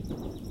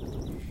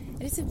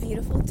It's a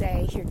beautiful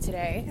day here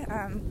today.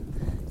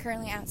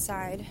 Currently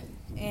outside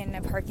in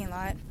a parking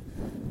lot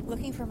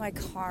looking for my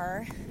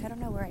car. I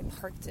don't know where I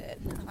parked it.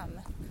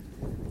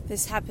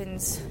 This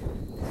happens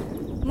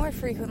more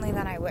frequently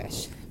than I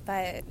wish,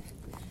 but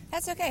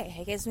that's okay.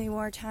 It gives me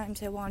more time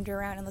to wander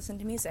around and listen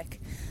to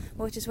music,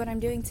 which is what I'm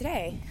doing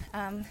today.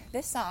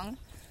 This song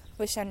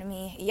was shown to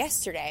me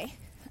yesterday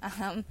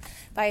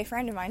by a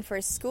friend of mine for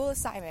a school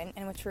assignment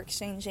in which we're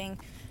exchanging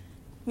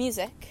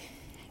music,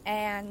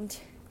 and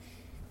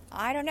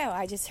I don't know,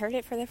 I just heard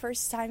it for the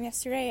first time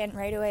yesterday, and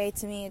right away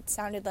to me it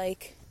sounded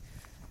like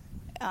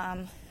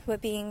what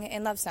being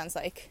in love sounds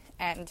like,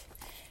 and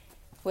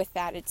with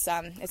that it's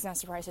no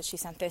surprise that she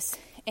sent this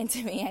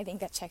into me. I think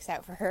that checks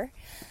out for her,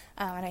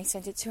 and I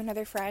sent it to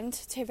another friend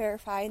to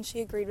verify, and she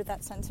agreed with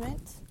that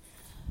sentiment.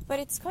 But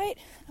it's quite,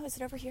 is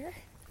it over here?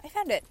 I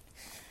found it.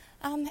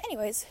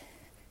 Anyways,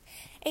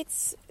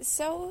 it's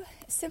so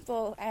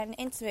simple and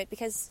intimate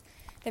because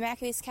the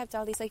Maccabees kept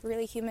all these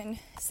really human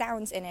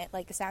sounds in it,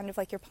 like the sound of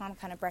your palm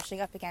kind of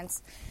brushing up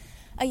against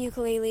a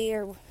ukulele,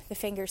 or the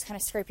fingers kind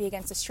of scraping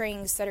against the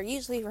strings that are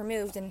usually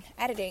removed in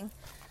editing,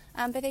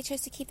 but they chose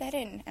to keep that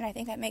in, and I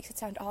think that makes it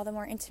sound all the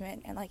more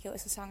intimate, and like it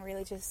was a song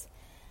really just,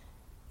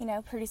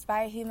 produced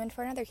by a human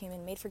for another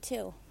human, made for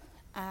two,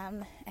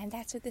 and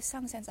that's what this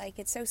song sounds like.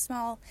 It's so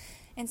small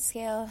in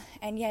scale,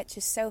 and yet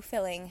just so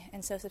filling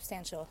and so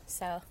substantial.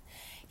 So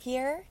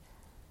here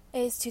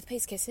is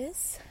Toothpaste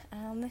Kisses,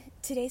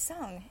 today's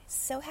song.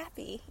 So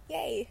happy.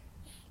 Yay.